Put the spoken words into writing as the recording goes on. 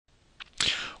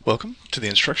Welcome to the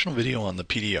instructional video on the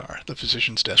PDR, the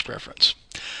Physician's Desk Reference.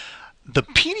 The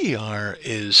PDR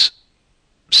is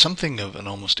something of an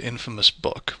almost infamous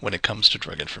book when it comes to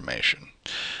drug information.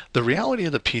 The reality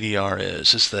of the PDR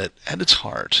is that at its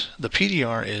heart, the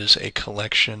PDR is a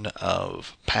collection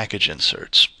of package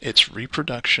inserts. It's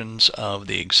reproductions of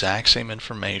the exact same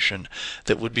information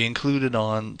that would be included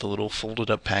on the little folded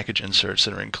up package inserts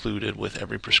that are included with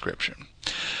every prescription.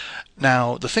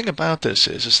 Now, the thing about this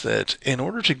is that in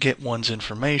order to get one's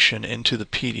information into the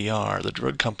PDR, the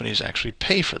drug companies actually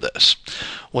pay for this.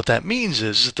 What that means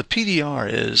is that the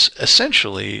PDR is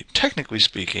essentially, technically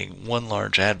speaking, one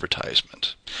large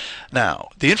advertisement. Now,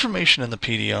 the information in the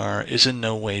PDR is in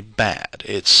no way bad.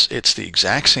 It's the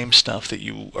exact same stuff that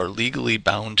you are legally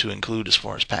bound to include as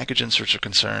far as package inserts are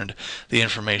concerned. The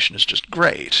information is just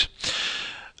great.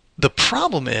 The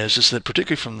problem is that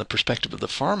particularly from the perspective of the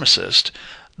pharmacist,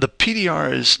 the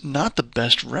PDR is not the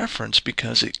best reference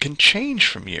because it can change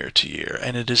from year to year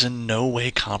and it is in no way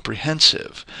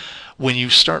comprehensive. When you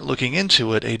start looking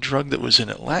into it, a drug that was in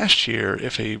it last year,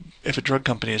 if a drug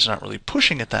company is not really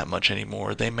pushing it that much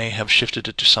anymore, they may have shifted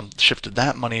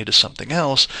that money to something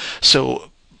else.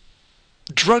 So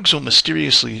drugs will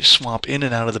mysteriously swap in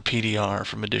and out of the PDR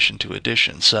from edition to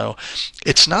edition. So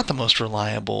it's not the most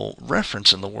reliable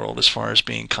reference in the world as far as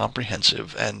being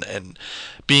comprehensive and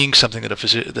being something that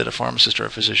a pharmacist or a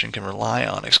physician can rely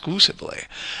on exclusively.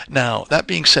 Now, that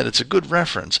being said, it's a good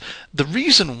reference. The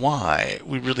reason why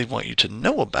we really want you to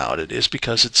know about it is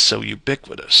because it's so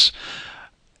ubiquitous.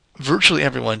 Virtually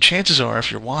everyone, chances are,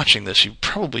 if you're watching this, you've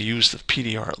probably used the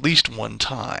PDR at least one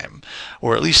time,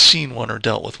 or at least seen one or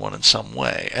dealt with one in some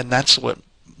way, and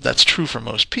that's true for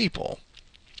most people.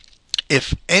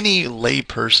 If any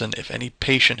layperson, if any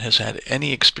patient has had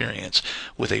any experience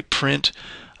with a print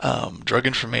drug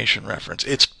information reference,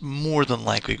 it's more than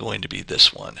likely going to be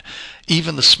this one.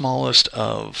 Even the smallest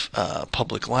of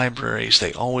public libraries,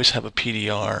 they always have a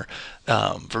PDR.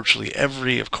 Virtually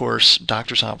every, of course,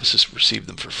 doctor's offices receive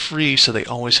them for free, so they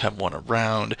always have one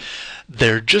around.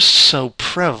 They're just so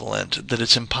prevalent that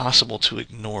it's impossible to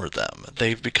ignore them.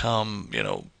 They've become,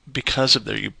 because of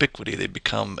their ubiquity, they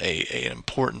become an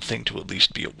important thing to at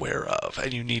least be aware of,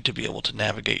 and you need to be able to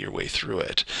navigate your way through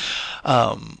it.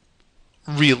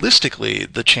 Realistically,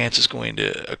 the chance is going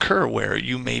to occur where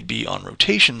you may be on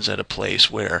rotations at a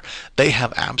place where they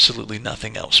have absolutely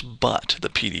nothing else but the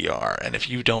PDR, and if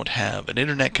you don't have an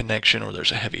internet connection or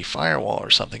there's a heavy firewall or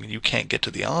something and you can't get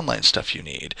to the online stuff you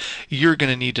need, you're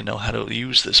going to need to know how to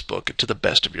use this book to the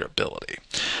best of your ability.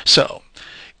 So,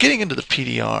 getting into the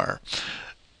PDR,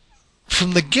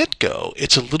 from the get-go,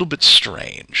 it's a little bit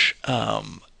strange.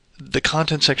 The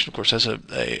content section, of course, has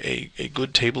a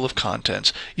good table of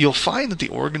contents. You'll find that the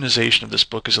organization of this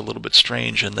book is a little bit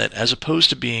strange in that, as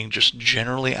opposed to being just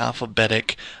generally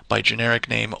alphabetic by generic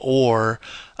name or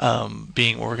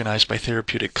being organized by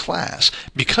therapeutic class,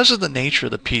 because of the nature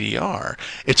of the PDR,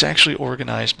 it's actually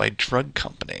organized by drug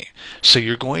company. So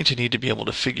you're going to need to be able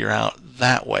to figure out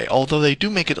that way, although they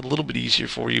do make it a little bit easier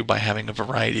for you by having a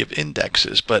variety of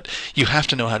indexes, but you have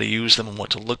to know how to use them and what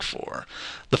to look for.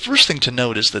 The first thing to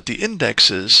note is that the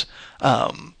indexes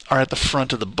are at the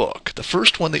front of the book. The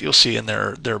first one that you'll see, and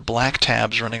there are black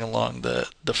tabs running along the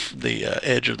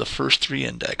edge of the first three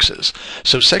indexes.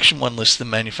 So section 1 lists the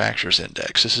manufacturer's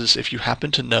index. This is if you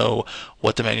happen to know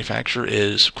what the manufacturer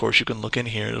is. Of course, you can look in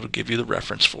here. It'll give you the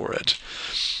reference for it.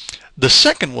 The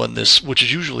second one, which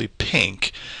is usually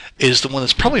pink, is the one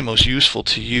that's probably most useful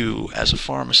to you as a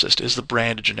pharmacist, is the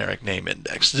brand generic name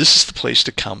index. This is the place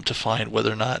to come to find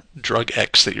whether or not drug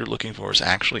X that you're looking for is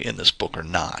actually in this book or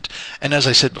not. And as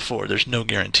I said before, there's no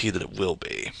guarantee that it will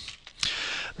be.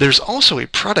 There's also a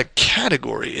product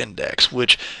category index,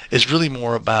 which is really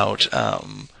more about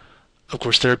of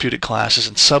course, therapeutic classes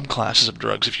and subclasses of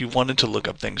drugs, if you wanted to look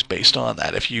up things based on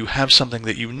that. If you have something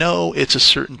that you know it's a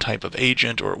certain type of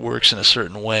agent or it works in a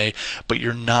certain way, but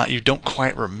you don't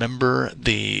quite remember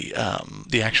the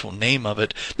actual name of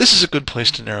it, this is a good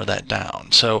place to narrow that down.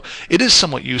 So it is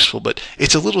somewhat useful, but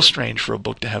it's a little strange for a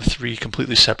book to have three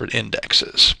completely separate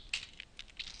indexes.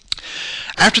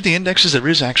 After the indexes, there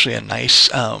is actually a nice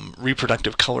reproduction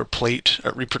of color plates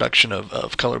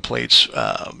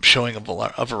showing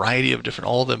a variety of different,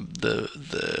 all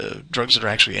the drugs that are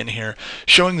actually in here,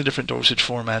 showing the different dosage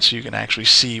formats so you can actually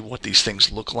see what these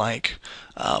things look like.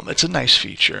 It's a nice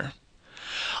feature.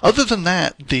 Other than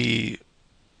that, the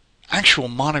actual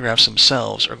monographs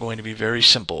themselves are going to be very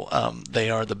simple. They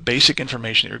are the basic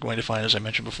information that you're going to find, as I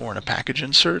mentioned before, in a package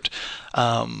insert.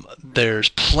 There's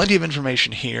plenty of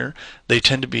information here. They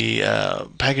tend to be,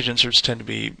 package inserts tend to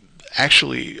be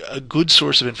actually a good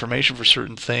source of information for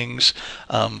certain things,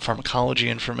 pharmacology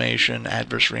information,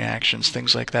 adverse reactions,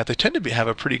 things like that. They tend to have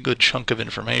a pretty good chunk of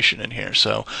information in here.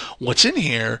 So what's in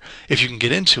here, if you can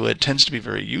get into it, tends to be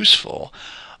very useful.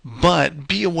 But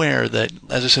be aware that,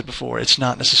 as I said before, it's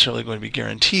not necessarily going to be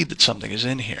guaranteed that something is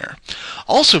in here.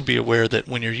 Also be aware that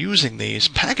when you're using these,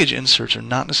 package inserts are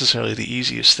not necessarily the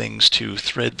easiest things to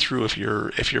thread through if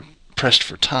you're pressed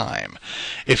for time.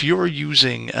 If you're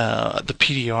using the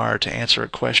PDR to answer a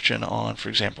question on, for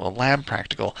example, a lab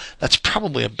practical, that's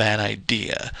probably a bad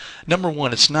idea. Number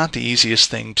one, it's not the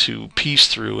easiest thing to piece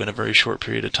through in a very short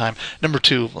period of time. Number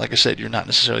two, like I said, you're not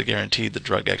necessarily guaranteed the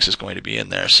drug X is going to be in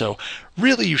there. So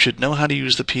really, you should know how to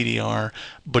use the PDR,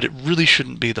 but it really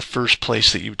shouldn't be the first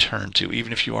place that you turn to,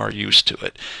 even if you are used to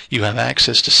it. You have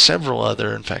access to several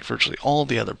other, in fact, virtually all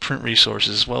the other print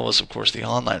resources, as well as, of course, the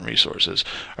online resources,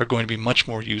 are going to be much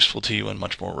more useful to you and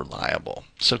much more reliable.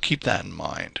 So keep that in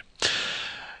mind.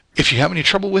 If you have any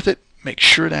trouble with it, make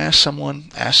sure to ask someone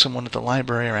at the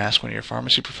library or ask one of your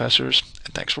pharmacy professors.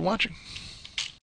 And thanks for watching.